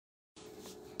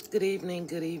good evening,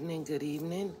 good evening, good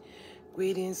evening.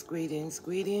 Greetings, greetings,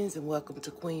 greetings, and welcome to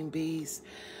Queen Bee's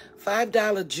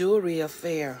 $5 jewelry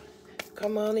affair.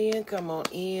 Come on in, come on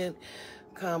in,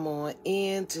 come on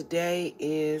in. Today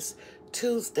is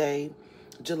Tuesday,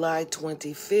 July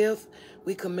 25th.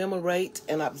 We commemorate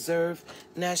and observe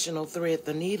National Thread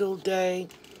the Needle Day.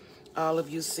 All of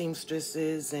you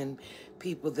seamstresses and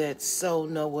people that sew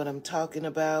know what I'm talking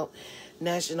about.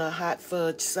 National Hot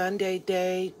Fudge Sundae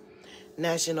Day,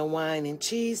 National Wine and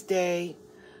Cheese Day,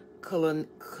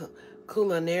 Culinarians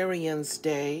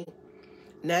Day,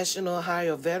 National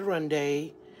Hire Veteran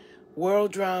Day,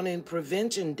 World Drowning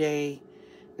Prevention Day,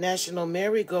 National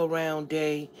Merry-Go-Round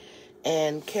Day,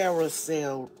 and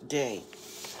Carousel Day.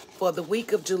 For the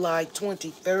week of July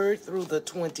 23rd through the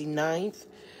 29th,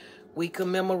 we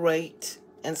commemorate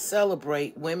and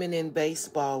celebrate Women in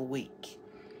Baseball Week.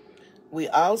 We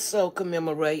also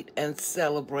commemorate and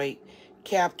celebrate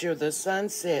Capture the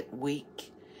Sunset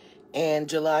Week. And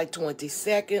July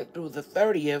 22nd through the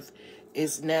 30th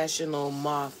is National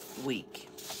Moth Week.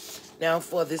 Now,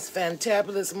 for this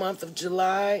fantabulous month of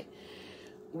July,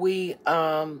 we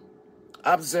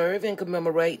observe and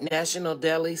commemorate National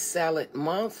Deli Salad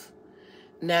Month,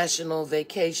 National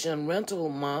Vacation Rental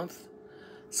Month,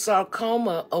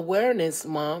 Sarcoma Awareness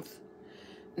Month,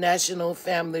 National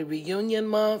Family Reunion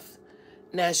Month,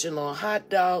 National Hot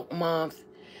Dog Month,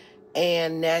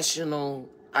 and National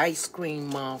Ice Cream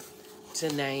Month, to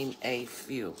name a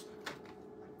few.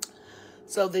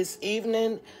 So this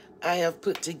evening, I have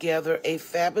put together a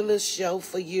fabulous show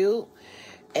for you,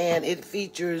 and it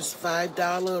features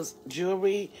 $5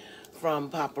 jewelry from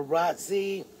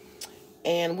Paparazzi.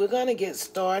 And we're going to get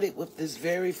started with this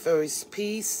very first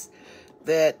piece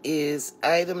that is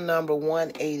item number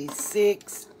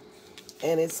 186,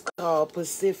 and it's called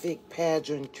Pacific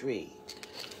Pageantry.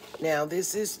 Now,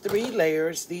 this is 3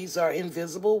 layers. These are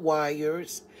invisible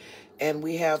wires, and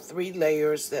we have 3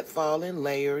 layers that fall in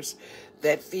layers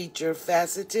that feature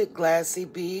faceted glassy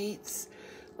beads.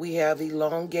 We have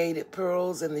elongated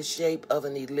pearls in the shape of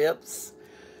an ellipse.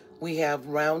 We have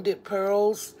rounded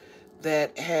pearls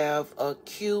that have a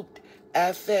cubed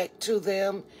affect to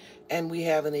them, and we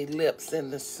have an ellipse in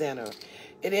the center.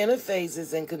 It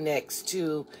interfaces and connects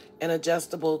to an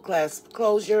adjustable clasp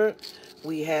closure.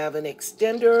 We have an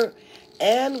extender,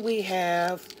 and we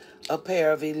have a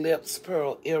pair of ellipse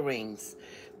pearl earrings.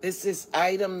 This is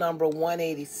item number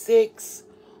 186.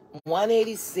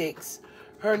 186.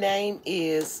 Her name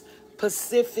is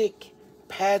Pacific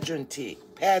Pageantry.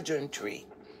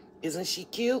 Isn't she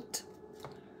cute?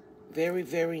 Very,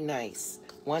 very nice.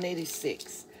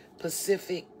 186.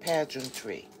 Pacific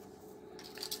Pageantry.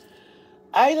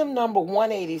 Item number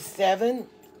 187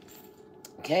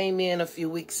 came in a few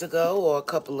weeks ago, or a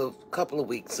couple of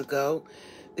weeks ago.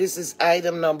 This is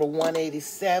item number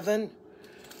 187.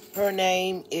 Her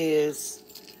name is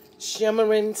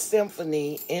Shimmering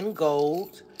Symphony in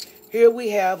Gold. Here we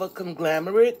have a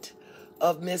conglomerate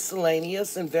of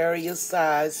miscellaneous and various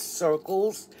size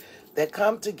circles that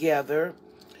come together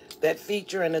that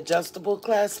feature an adjustable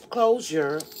clasp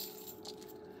closure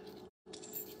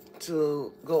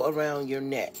to go around your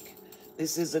neck.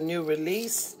 This is a new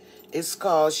release. It's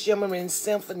called Shimmering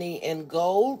Symphony in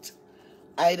Gold,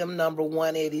 item number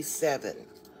 187.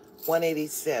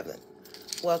 187.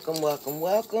 Welcome, welcome,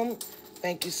 welcome.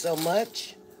 Thank you so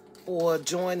much for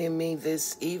joining me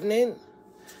this evening.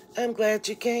 I'm glad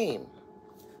you came.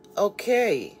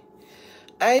 Okay.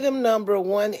 Item number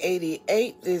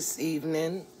 188 this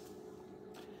evening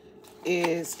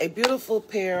is a beautiful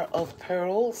pair of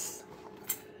pearls.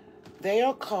 They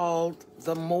are called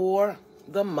the More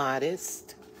the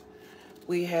Modest.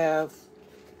 We have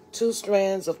 2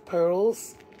 strands of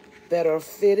pearls that are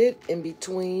fitted in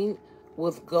between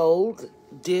with gold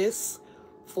discs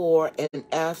for an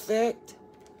affect.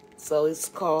 So it's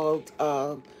called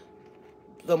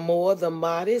the More the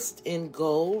Modest in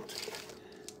gold.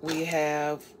 We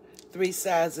have 3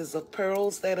 sizes of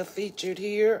pearls that are featured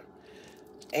here,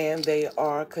 and they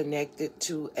are connected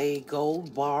to a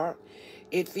gold bar.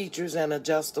 It features an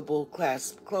adjustable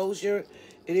clasp closure.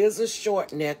 It is a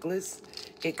short necklace.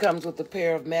 It comes with a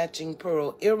pair of matching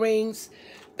pearl earrings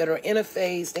that are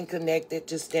interfaced and connected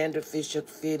to standard Fisher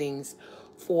fittings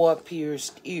for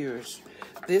pierced ears.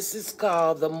 This is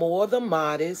called the More the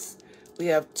Modest. We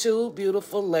have 2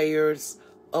 beautiful layers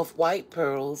of white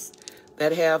pearls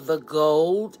that have the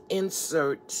gold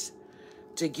inserts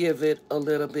to give it a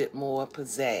little bit more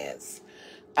pizzazz.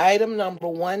 Item number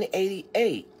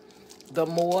 188, the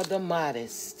More the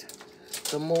Modest.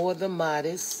 The More the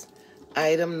Modest,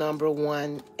 item number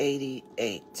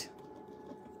 188.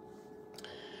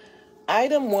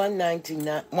 Item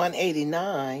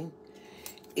 189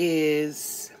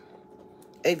 is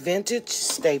a vintage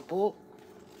staple.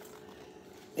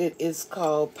 It is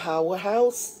called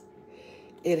Powerhouse.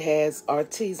 It has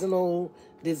artisanal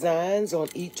designs on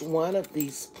each one of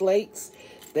these plates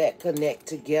that connect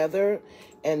together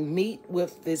and meet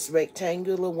with this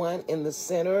rectangular one in the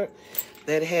center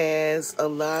that has a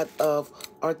lot of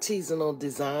artisanal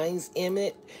designs in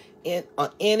it and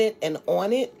on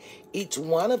it. Each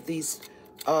one of these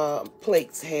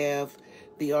plates have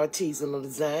the artisanal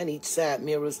design. Each side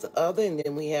mirrors the other, and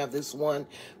then we have this one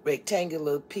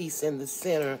rectangular piece in the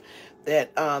center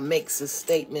that makes a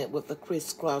statement with a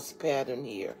crisscross pattern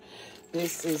here.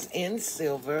 This is in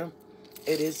silver.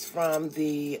 It is from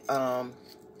the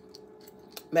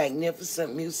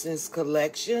Magnificent Musings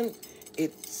collection.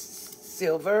 It's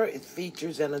silver. It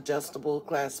features an adjustable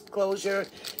clasp closure,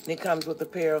 and it comes with a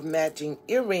pair of matching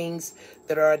earrings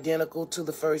that are identical to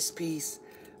the first piece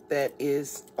that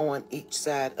is on each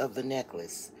side of the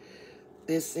necklace.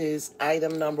 This is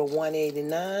item number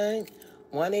 189.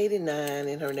 189,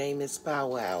 and her name is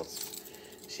Powerhouse.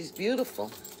 She's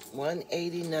beautiful.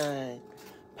 189,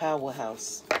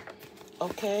 Powerhouse.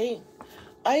 Okay.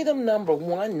 Item number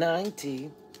 190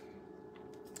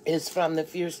 is from the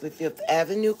Fiercely Fifth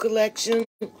Avenue collection.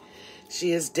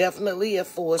 She is definitely a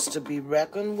force to be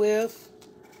reckoned with.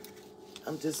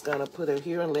 I'm just going to put her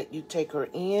here and let you take her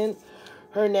in.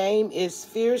 Her name is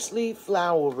Fiercely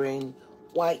Flowering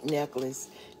White Necklace.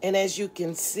 And as you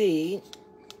can see,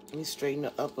 let me straighten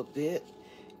her up a bit.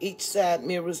 Each side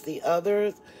mirrors the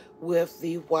other with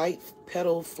the white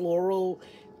petal floral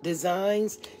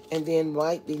designs. And then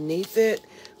right beneath it,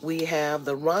 we have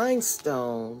the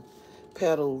rhinestone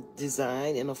petal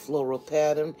design in a floral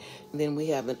pattern. And then we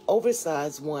have an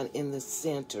oversized one in the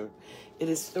center. It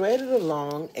is threaded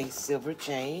along a silver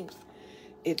chain.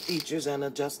 It features an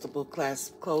adjustable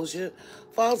clasp closure,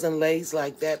 falls and lays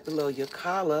like that below your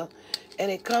collar,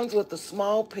 and it comes with a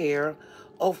small pair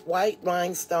of white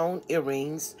rhinestone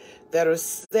earrings that are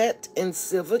set in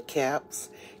silver caps,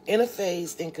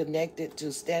 interfaced and connected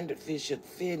to standard fissured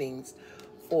fittings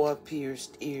for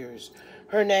pierced ears.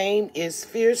 Her name is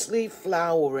Fiercely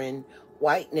Flowering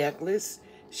White Necklace.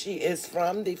 She is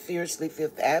from the Fiercely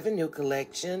Fifth Avenue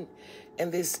collection.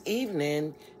 And this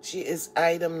evening, she is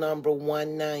item number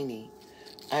 190.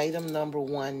 Item number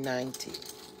 190.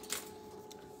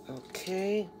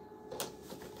 Okay.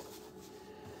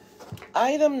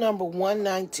 Item number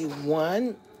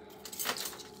 191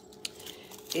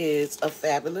 is a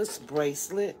fabulous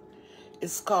bracelet.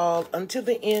 It's called Until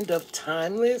the End of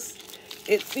Timeless.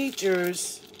 It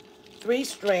features 3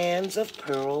 strands of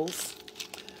pearls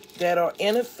that are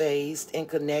interfaced and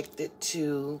connected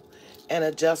to an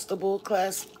adjustable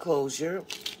clasp closure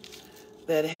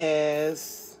that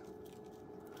has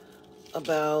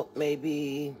about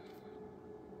maybe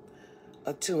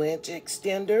a 2-inch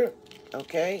extender,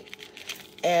 okay?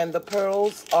 And the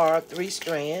pearls are 3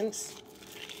 strands.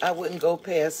 I wouldn't go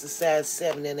past the size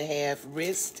 7.5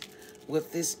 wrist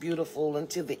with this beautiful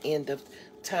Until the End of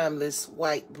Timeless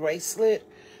white bracelet.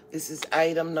 This is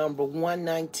item number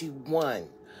 191.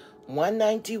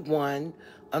 191,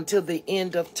 Until the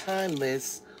End of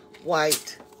Timeless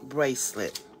white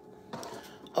bracelet.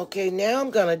 Okay, now I'm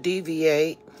going to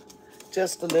deviate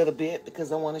just a little bit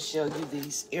because I want to show you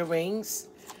these earrings.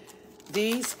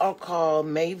 These are called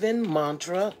Maven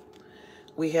Mantra.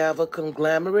 We have a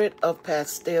conglomerate of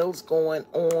pastels going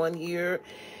on here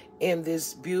in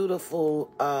this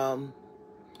beautiful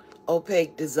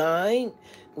opaque design.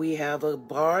 We have a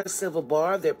bar, silver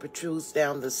bar that protrudes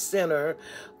down the center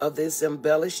of this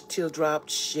embellished teardrop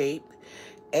shape,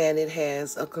 and it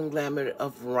has a conglomerate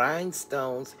of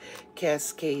rhinestones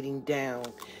cascading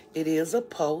down. It is a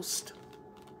post,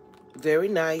 very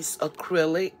nice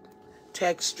acrylic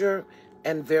texture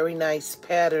and very nice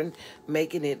pattern,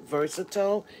 making it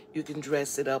versatile. You can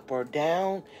dress it up or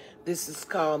down. This is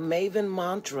called Maven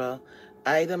Mantra,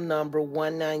 item number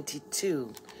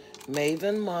 192.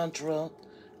 Maven Mantra,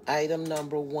 item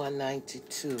number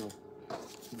 192.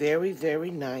 Very,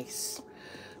 very nice.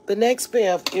 The next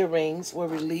pair of earrings were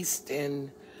released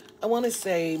in, I want to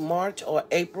say, March or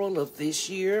April of this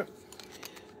year.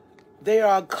 They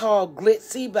are called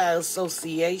Glitzy by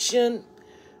Association.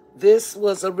 This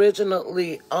was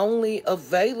originally only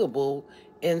available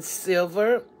in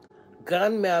silver,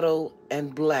 gunmetal,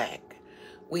 and black.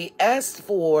 We asked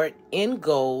for it in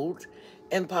gold,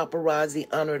 and Paparazzi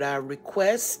honored our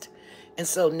request, And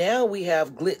so now we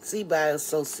have Glitzy by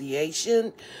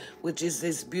Association, which is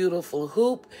this beautiful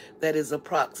hoop that is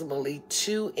approximately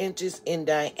 2 inches in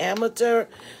diameter.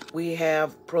 We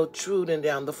have protruding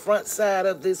down the front side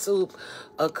of this hoop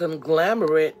a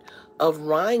conglomerate of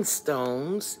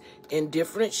rhinestones in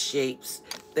different shapes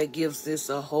that gives this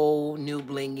a whole new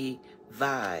blingy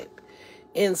vibe.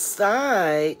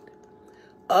 Inside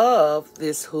of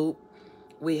this hoop,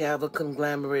 we have a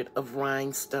conglomerate of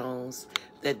rhinestones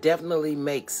that definitely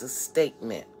makes a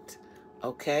statement,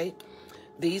 okay?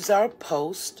 These are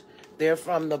posts. They're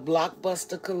from the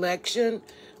Blockbuster collection.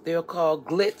 They're called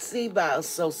Glitzy by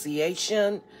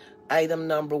Association, item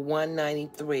number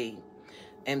 193.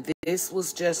 And this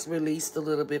was just released a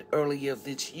little bit earlier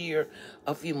this year,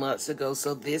 a few months ago.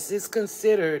 So this is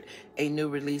considered a new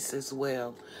release as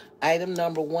well. Item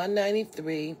number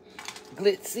 193,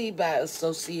 Glitzy by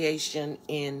Association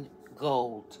in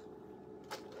gold.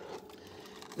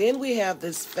 Then we have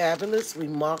this fabulous,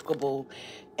 remarkable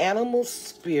animal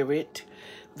spirit.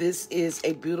 This is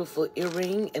a beautiful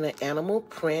earring in an animal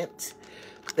print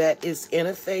that is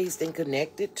interfaced and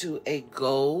connected to a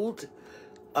gold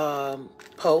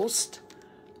post.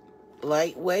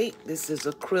 Lightweight. This is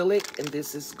acrylic and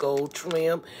this is gold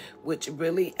trim, which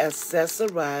really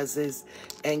accessorizes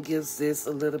and gives this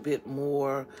a little bit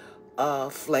more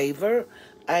flavor.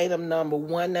 Item number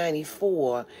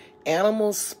 194,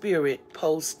 Animal Spirit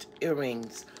Post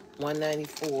Earrings,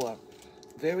 194.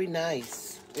 Very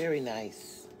nice, very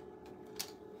nice.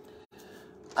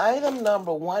 Item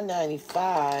number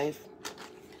 195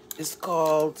 is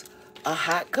called a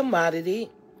hot commodity,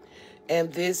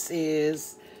 and this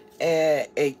is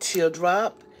a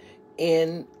teardrop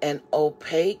in an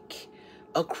opaque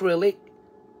acrylic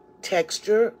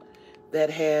texture that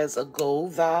has a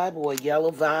gold vibe or a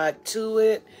yellow vibe to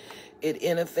it. It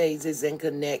interfaces and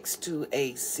connects to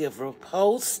a silver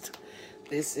post.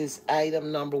 This is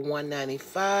item number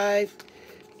 195.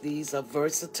 These are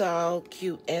versatile,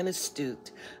 cute, and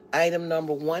astute. Item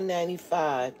number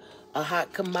 195, a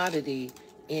hot commodity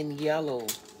in yellow.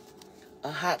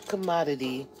 A hot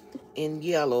commodity in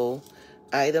yellow.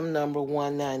 Item number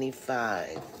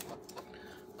 195.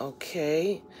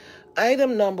 Okay.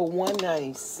 Item number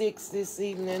 196 this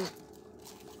evening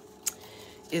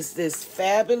is this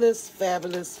fabulous,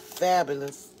 fabulous,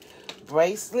 fabulous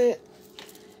bracelet.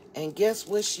 And guess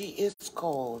what she is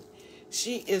called?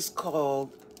 She is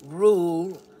called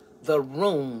Rule the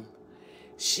Room.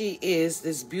 She is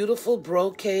this beautiful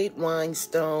brocade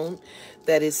rhinestone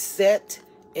that is set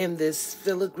in this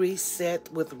filigree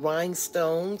set with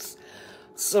rhinestones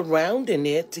surrounding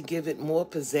it to give it more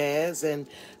pizzazz and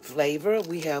flavor.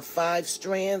 We have 5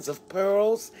 strands of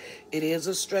pearls. It is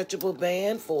a stretchable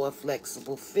band for a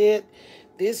flexible fit.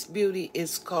 This beauty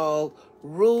is called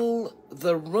Rule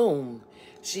the Room.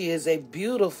 She is a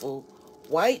beautiful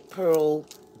white pearl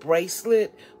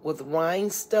bracelet with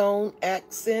rhinestone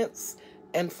accents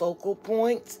and focal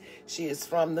points. She is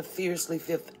from the Fiercely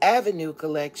Fifth Avenue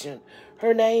collection.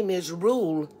 Her name is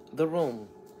Rule the Room.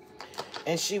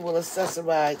 And she will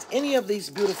accessorize any of these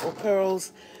beautiful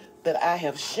pearls that I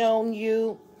have shown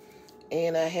you.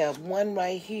 And I have one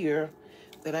right here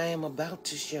that I am about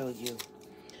to show you.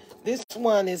 This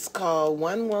one is called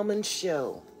One Woman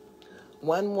Show.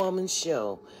 One Woman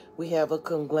Show. We have a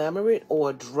conglomerate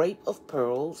or a drape of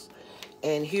pearls.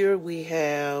 And here we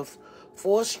have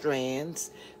 4 strands.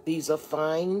 These are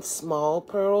fine, small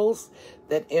pearls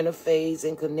that interface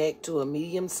and connect to a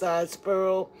medium-sized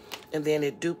pearl, and then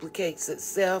it duplicates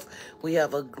itself. We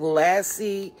have a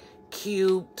glassy,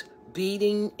 cubed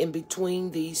beading in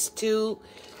between these two.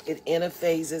 It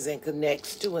interfaces and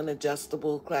connects to an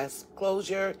adjustable clasp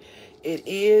closure. It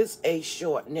is a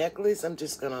short necklace. I'm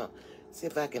just going to see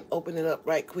if I can open it up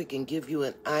right quick and give you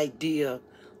an idea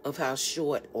of how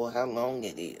short or how long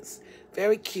it is.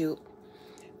 Very cute.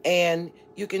 And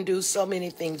you can do so many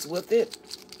things with it.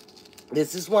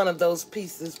 This is one of those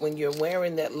pieces when you're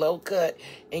wearing that low cut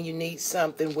and you need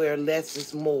something where less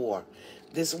is more.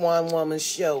 This One Woman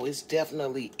Show is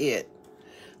definitely it.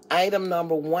 Item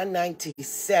number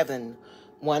 197.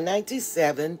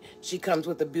 197, she comes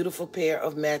with a beautiful pair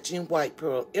of matching white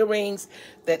pearl earrings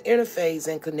that interface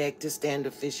and connect to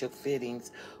standard official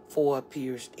fittings for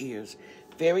pierced ears.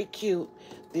 Very cute.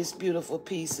 This beautiful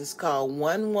piece is called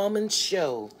One Woman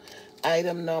Show.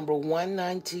 Item number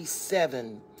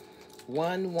 197.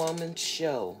 One Woman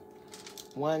Show.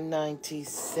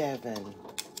 197.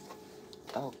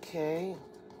 Okay.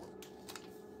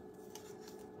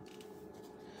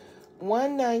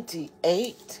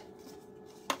 198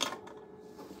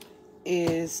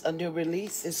 is a new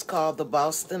release. It's called the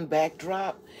Boston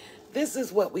Backdrop. This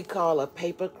is what we call a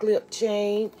paper clip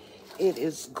chain. It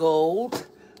is gold,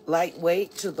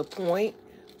 lightweight to the point,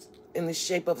 in the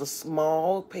shape of a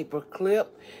small paper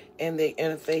clip, and they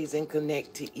interface and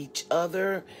connect to each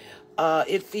other.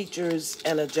 It features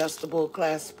an adjustable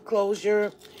clasp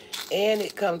closure, and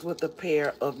it comes with a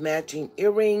pair of matching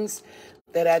earrings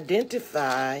that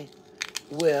identify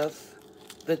with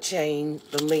the chain,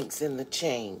 the links in the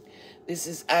chain. This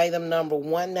is item number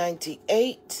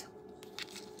 198.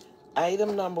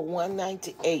 Item number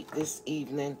 198 this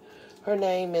evening. Her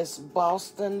name is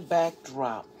Boston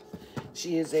Backdrop.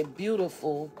 She is a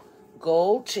beautiful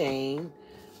gold chain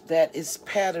that is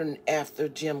patterned after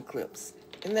gem clips.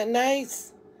 Isn't that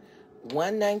nice?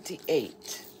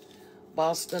 198.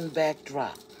 Boston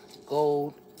Backdrop,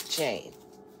 gold chain.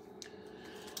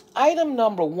 Item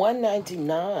number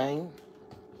 199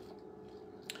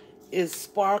 is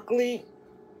Sparkly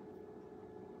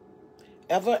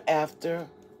Ever After.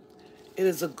 It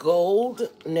is a gold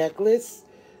necklace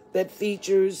that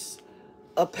features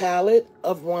a palette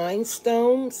of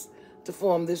rhinestones to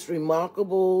form this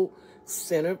remarkable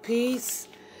centerpiece.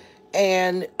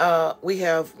 And we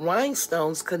have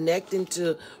rhinestones connecting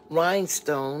to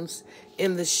rhinestones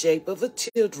in the shape of a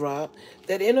teardrop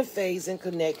that interface and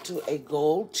connect to a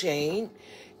gold chain.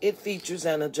 It features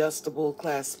an adjustable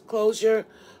clasp closure,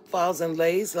 falls and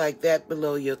lays like that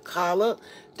below your collar.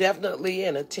 Definitely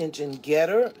an attention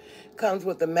getter. Comes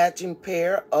with a matching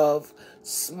pair of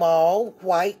small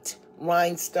white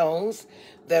rhinestones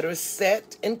that are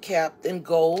set and capped in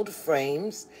gold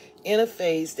frames,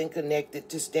 interfaced and connected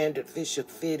to standard Fisher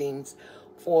fittings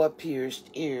for pierced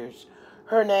ears.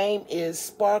 Her name is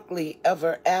Sparkly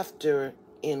Ever After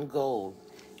in gold.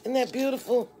 Isn't that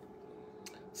beautiful?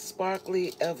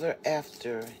 Sparkly Ever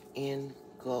After in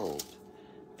gold.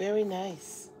 Very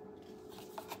nice.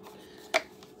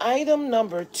 Item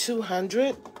number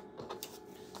 200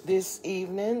 this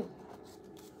evening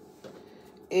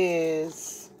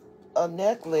is a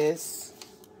necklace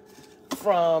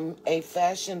from a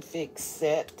Fashion Fix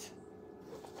set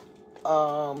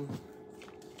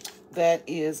that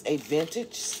is a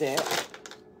vintage set.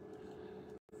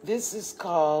 This is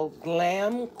called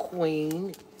Glam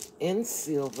Queen in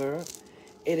silver.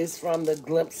 It is from the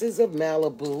Glimpses of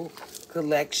Malibu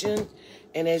collection.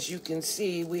 And as you can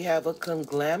see, we have a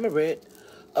conglomerate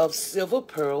of silver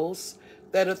pearls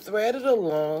that are threaded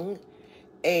along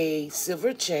a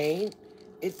silver chain.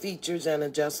 It features an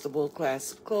adjustable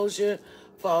clasp closure,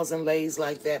 falls and lays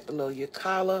like that below your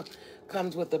collar.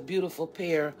 Comes with a beautiful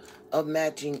pair of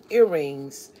matching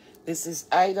earrings. This is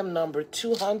item number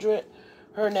 200.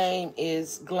 Her name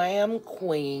is Glam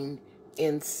Queen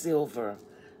in silver.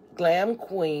 Glam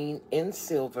Queen in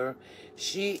silver.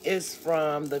 She is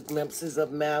from the Glimpses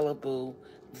of Malibu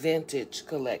vintage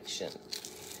collection.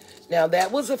 Now,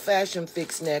 that was a Fashion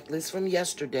Fix necklace from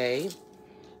yesterday.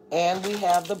 And we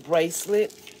have the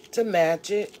bracelet to match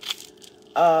it.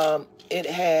 It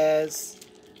has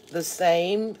the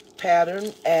same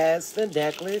pattern as the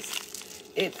necklace.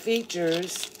 It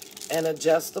features an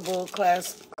adjustable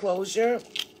clasp closure.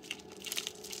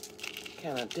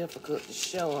 Kind of difficult to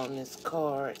show on this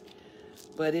card,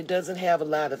 but it doesn't have a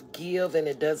lot of give and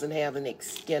it doesn't have an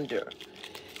extender.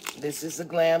 This is a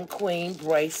Glam Queen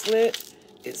bracelet.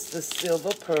 It's the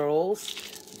silver pearls.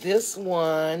 This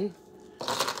one,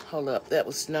 hold up, that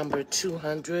was number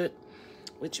 200,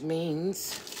 which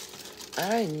means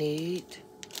I need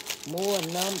more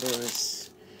numbers.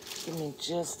 Give me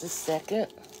just a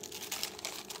second.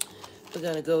 We're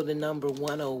going to go to number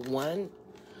 101.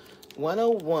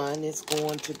 101 is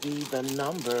going to be the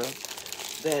number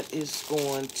that is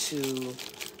going to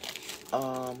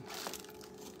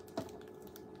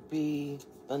be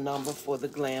the number for the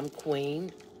Glam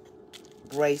Queen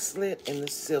bracelet in the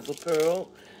silver pearl.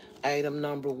 Item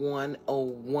number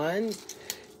 101.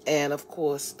 And of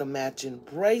course, the matching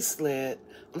bracelet,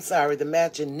 the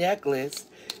matching necklace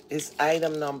is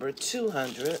item number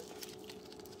 200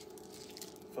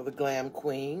 for the Glam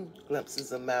Queen,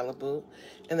 Glimpses of Malibu.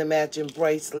 And the matching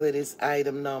bracelet is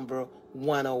item number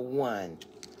 101.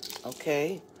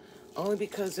 Okay? Only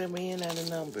because they're ran out of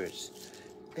numbers.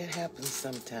 That happens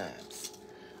sometimes.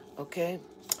 Okay?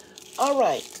 All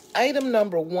right. Item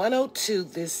number 102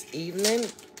 this evening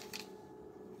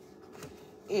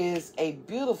is a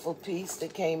beautiful piece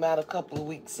that came out a couple of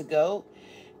weeks ago.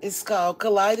 It's called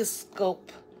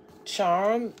Kaleidoscope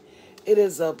Charm. It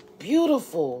is a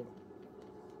beautiful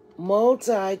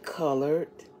multicolored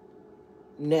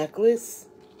necklace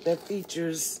that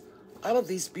features all of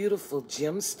these beautiful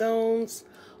gemstones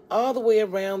all the way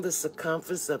around the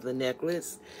circumference of the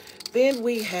necklace. Then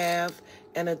we have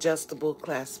and adjustable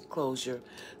clasp closure.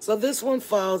 So this one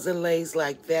falls and lays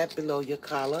like that below your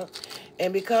collar.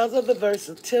 And because of the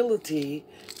versatility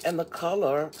and the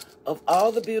color of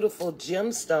all the beautiful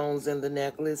gemstones in the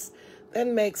necklace, that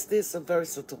makes this a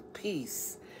versatile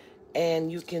piece.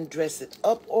 And you can dress it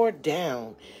up or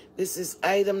down. This is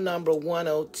item number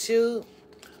 102,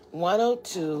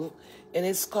 and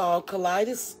it's called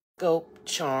Kaleidoscope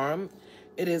Charm.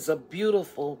 It is a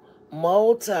beautiful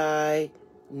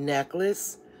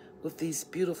multi-necklace with these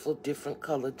beautiful different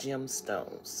colored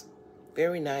gemstones.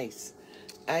 Very nice.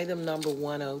 Item number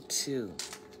 102.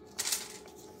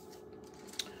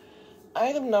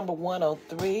 Item number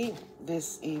 103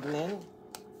 this evening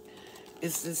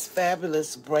is this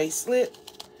fabulous bracelet.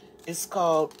 It's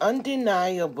called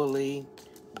Undeniably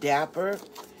Dapper.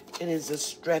 It is a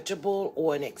stretchable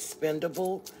or an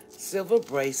expendable silver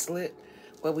bracelet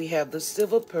where we have the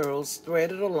silver pearls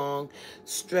threaded along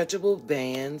stretchable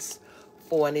bands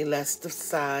for an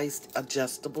elasticized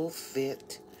adjustable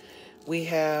fit. We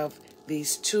have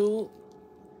these two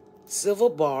silver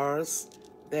bars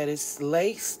that is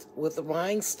laced with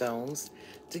rhinestones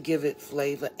to give it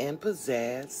flavor and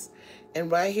pizzazz. And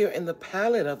right here in the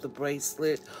palette of the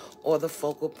bracelet, or the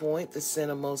focal point, the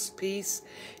centermost piece,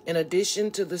 in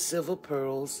addition to the silver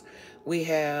pearls, we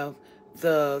have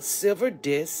the silver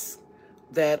discs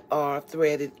that are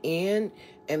threaded in,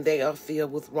 and they are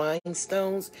filled with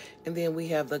rhinestones. And then we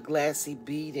have the glassy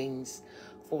beadings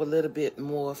for a little bit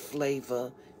more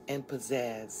flavor and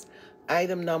pizzazz.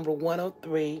 Item number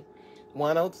 103,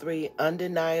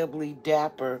 Undeniably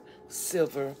Dapper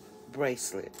Silver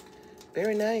Bracelet.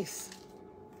 Very nice.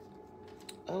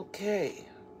 Okay.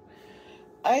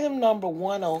 Item number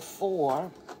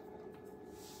 104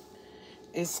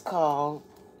 is called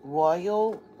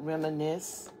Royal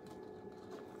Reminisce.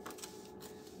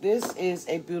 This is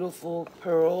a beautiful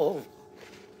pearl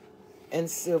and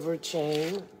silver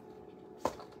chain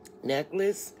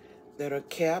necklace that are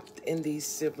capped in these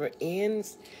silver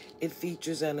ends. It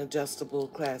features an adjustable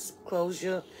clasp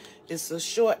closure. It's a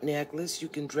short necklace. You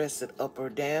can dress it up or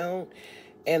down.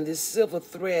 And this silver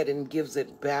threading gives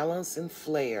it balance and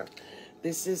flair.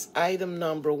 This is item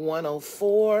number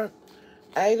 104.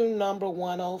 Item number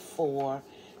 104.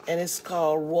 And it's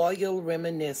called Royal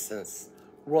Reminiscence.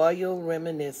 Royal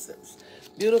Reminiscence.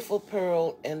 Beautiful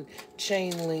pearl and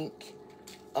chain link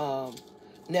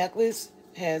necklace.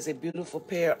 Has a beautiful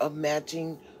pair of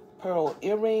matching pearl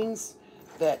earrings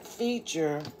that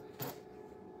feature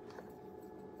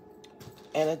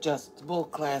an adjustable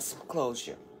clasp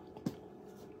closure.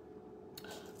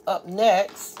 Up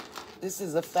next, this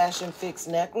is a fashion fix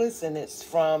necklace, and it's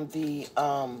from the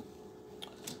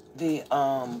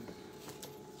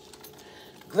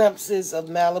Glimpses of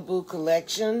Malibu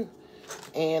collection.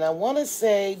 And I want to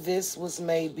say this was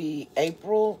maybe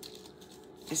April.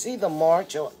 It's either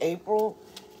March or April.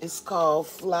 It's called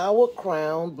Flower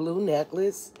Crown Blue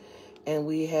Necklace. And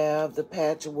we have the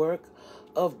patchwork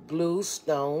of blue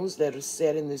stones that are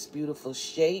set in this beautiful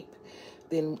shape.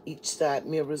 Then each side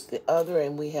mirrors the other.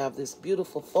 And we have this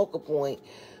beautiful focal point,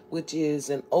 which is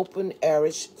an open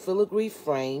Irish filigree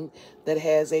frame that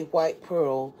has a white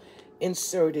pearl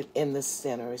inserted in the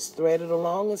center. It's threaded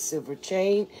along a silver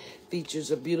chain. Features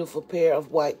a beautiful pair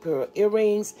of white pearl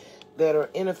earrings that are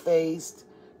interfaced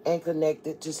and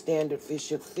connected to standard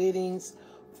Fisher fittings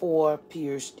for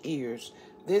pierced ears.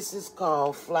 This is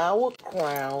called Flower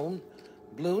Crown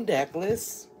Blue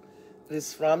Necklace. This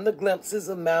is from the Glimpses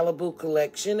of Malibu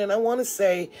collection, and I want to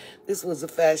say this was a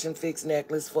fashion fix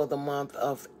necklace for the month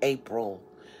of April.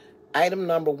 Item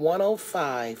number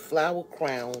 105, Flower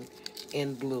Crown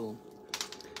in blue.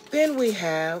 Then we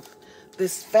have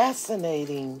this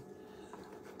fascinating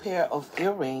pair of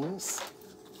earrings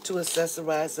to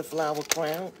accessorize the flower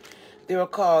crown. They are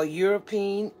called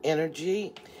European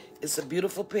Energy. It's a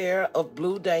beautiful pair of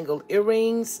blue dangled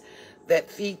earrings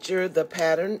that feature the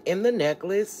pattern in the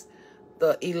necklace,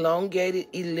 the elongated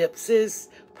ellipses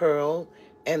pearl,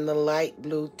 and the light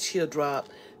blue teardrop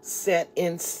set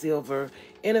in silver,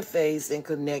 interfaced and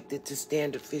connected to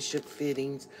standard Fisher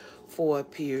fittings for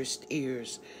pierced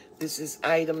ears. This is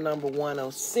item number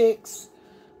 106.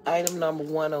 Item number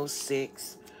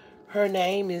 106. Her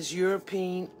name is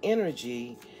European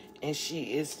Energy, and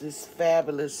she is this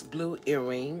fabulous blue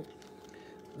earring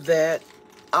that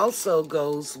also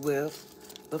goes with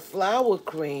the flower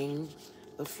crown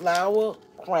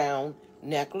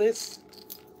necklace,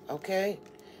 okay?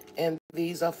 And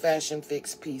these are fashion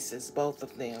fix pieces, both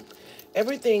of them.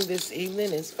 Everything this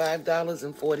evening is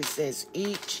 $5.40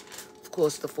 each. Of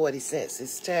course, the 40 cents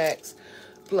is tax,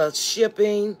 plus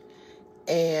shipping,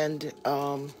 and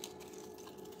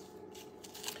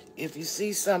If you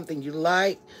see something you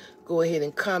like, go ahead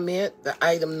and comment the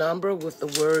item number with the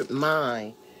word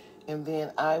mine, and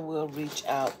then I will reach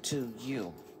out to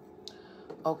you.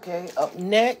 Okay, up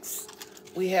next,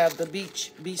 we have the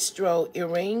Beach Bistro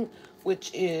earring, which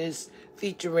is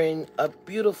featuring a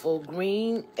beautiful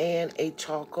green and a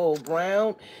charcoal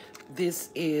brown. This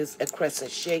is a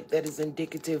crescent shape that is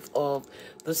indicative of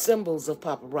the symbols of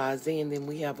paparazzi. And then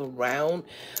we have a round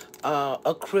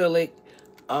acrylic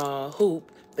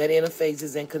hoop that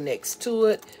interfaces and connects to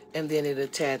it. And then it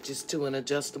attaches to an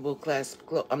adjustable clasp,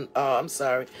 a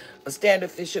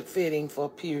standard Fisher fitting for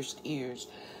pierced ears.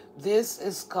 This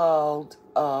is called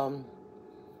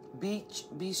Beach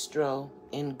Bistro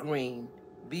in green.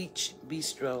 Beach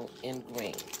Bistro in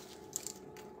green.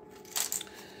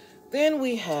 Then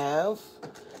we have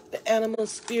the animal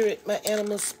spirit, my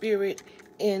animal spirit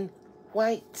in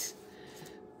white.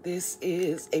 This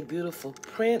is a beautiful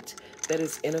print that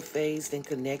is interfaced and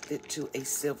connected to a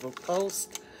silver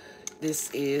post. This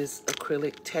is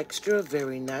acrylic texture,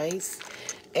 very nice.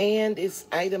 And it's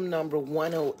item number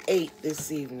 108 this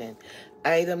evening.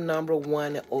 Item number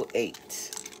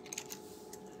 108.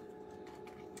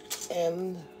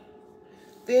 And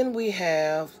then we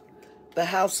have the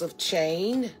House of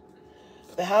Chain.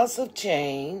 The House of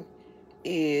Chain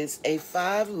is a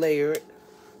 5-layered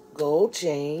gold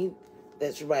chain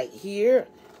that's right here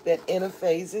that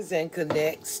interfaces and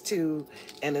connects to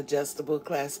an adjustable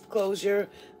clasp closure.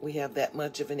 We have that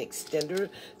much of an extender,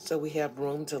 so we have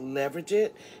room to leverage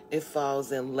it. It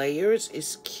falls in layers.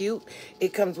 It's cute.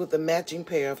 It comes with a matching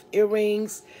pair of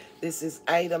earrings. This is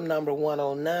item number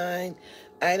 109.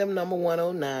 Item number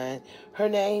 109. Her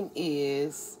name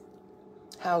is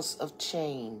House of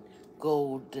Chain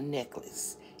Gold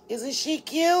Necklace. Isn't she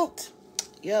cute?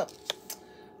 Yep.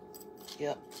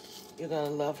 Yep. You're going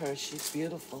to love her. She's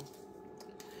beautiful.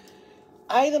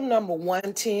 Item number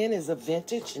 110 is a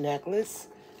vintage necklace.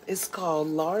 It's called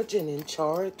Large and in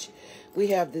Charge. We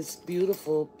have this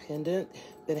beautiful pendant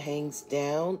that hangs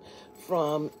down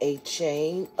from a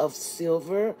chain of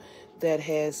silver that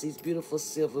has these beautiful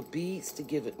silver beads to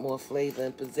give it more flavor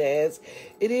and pizzazz.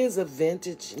 It is a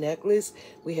vintage necklace.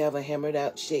 We have a hammered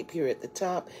out shape here at the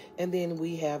top, and then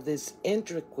we have this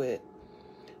intricate,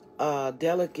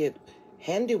 delicate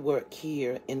handiwork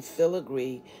here in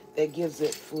filigree that gives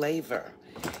it flavor.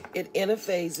 It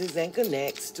interfaces and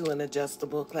connects to an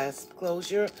adjustable clasp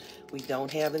closure. We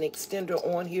don't have an extender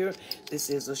on here.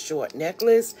 This is a short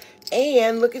necklace.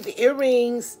 And look at the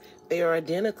earrings. They are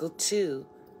identical to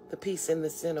the piece in the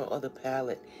center or the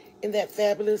palette. Isn't that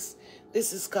fabulous?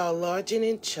 This is called Large and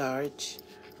in Charge.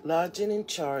 Large and in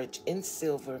Charge in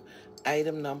silver.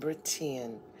 Item number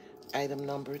 10. Item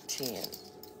number 10.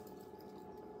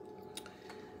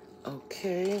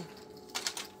 Okay.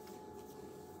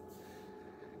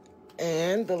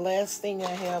 And the last thing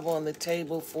I have on the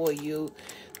table for you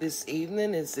this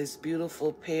evening is this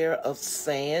beautiful pair of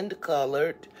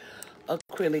sand-colored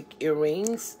acrylic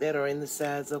earrings that are in the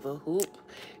size of a hoop.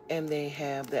 And they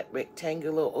have that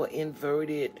rectangular or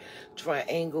inverted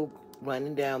triangle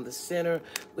running down the center,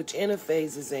 which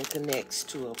interfaces and connects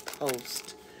to a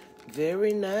post.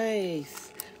 Very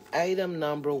nice. Item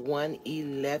number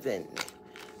 111.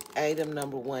 Item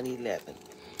number 111.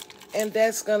 And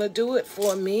that's going to do it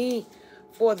for me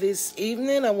for this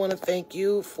evening. I want to thank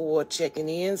you for checking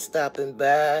in, stopping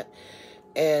by,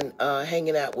 and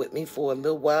hanging out with me for a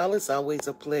little while. It's always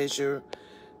a pleasure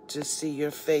to see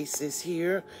your faces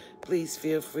here. Please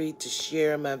feel free to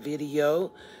share my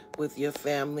video with your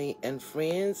family and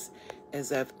friends.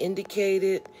 As I've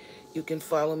indicated, you can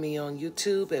follow me on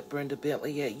YouTube at Brenda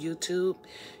Bentley at YouTube.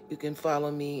 You can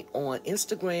follow me on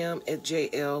Instagram at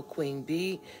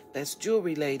jlqueenbee. That's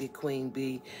Jewelry Lady Queen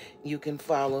Bee. You can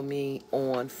follow me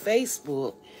on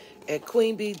Facebook at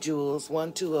Queen Bee Jewels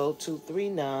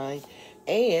 120239.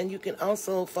 And you can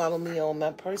also follow me on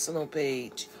my personal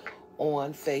page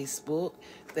on Facebook.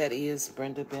 That is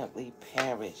Brenda Bentley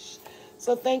Parish.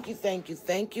 So thank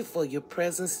you for your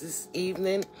presence this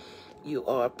evening. You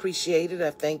are appreciated.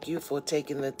 I thank you for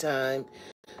taking the time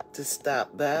to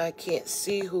stop by. I can't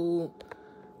see who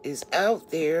is out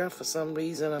there. For some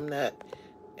reason, I'm not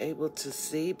able to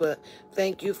see, but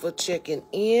thank you for checking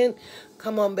in.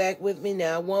 Come on back with me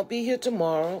now. I won't be here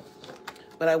tomorrow,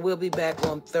 but I will be back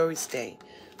on Thursday.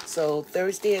 So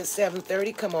Thursday at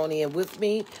 7:30, come on in with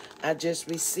me. I just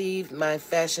received my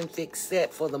Fashion Fix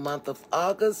set for the month of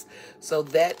August. So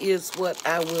that is what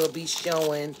I will be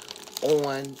showing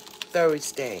on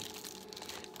Thursday.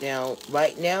 Now,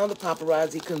 right now, the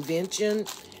Paparazzi Convention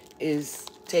is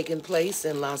taking place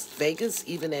in Las Vegas,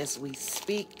 even as we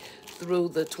speak, through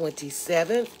the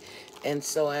 27th. And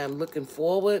so I am looking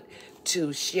forward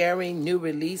to sharing new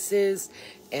releases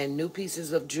and new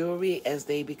pieces of jewelry as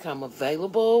they become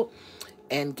available.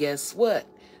 And guess what?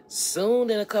 Soon,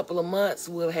 in a couple of months,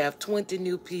 we'll have 20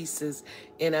 new pieces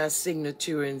in our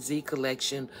Signature and Z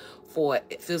collection for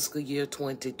fiscal year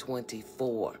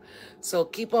 2024. So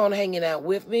keep on hanging out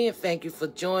with me, and thank you for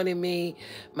joining me.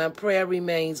 My prayer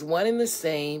remains one and the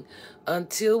same.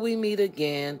 Until we meet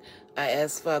again, I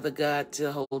ask Father God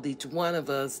to hold each one of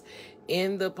us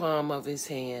in the palm of his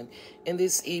hand. And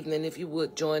this evening, if you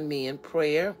would join me in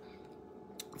prayer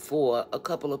for a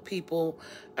couple of people,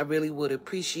 I really would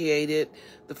appreciate it.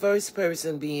 The first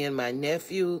person being my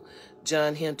nephew,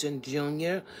 John Hinton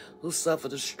Jr., who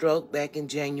suffered a stroke back in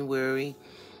January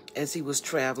as he was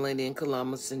traveling in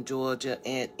Columbus, in Georgia,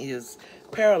 and is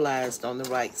paralyzed on the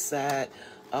right side.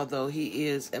 Although he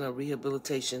is in a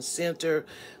rehabilitation center,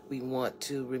 we want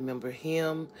to remember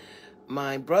him.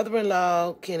 My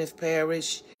brother-in-law, Kenneth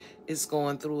Parrish, is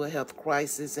going through a health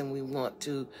crisis, and we want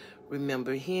to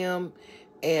remember him.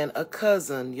 And a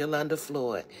cousin, Yolanda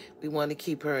Floyd, we want to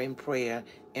keep her in prayer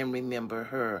and remember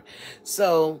her.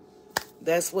 So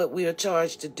that's what we are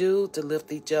charged to do, to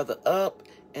lift each other up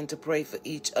and to pray for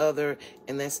each other.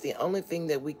 And that's the only thing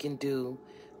that we can do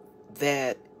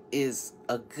that is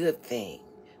a good thing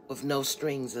with no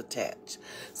strings attached.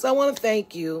 So I want to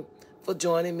thank you for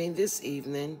joining me this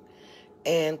evening.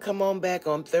 And come on back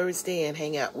on Thursday and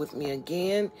hang out with me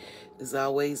again. It's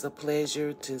always a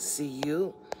pleasure to see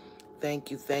you.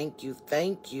 Thank you, thank you,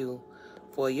 thank you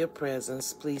for your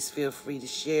presence. Please feel free to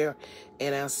share,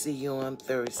 and I'll see you on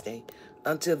Thursday.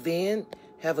 Until then,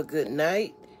 have a good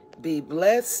night, be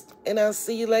blessed, and I'll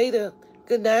see you later.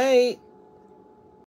 Good night.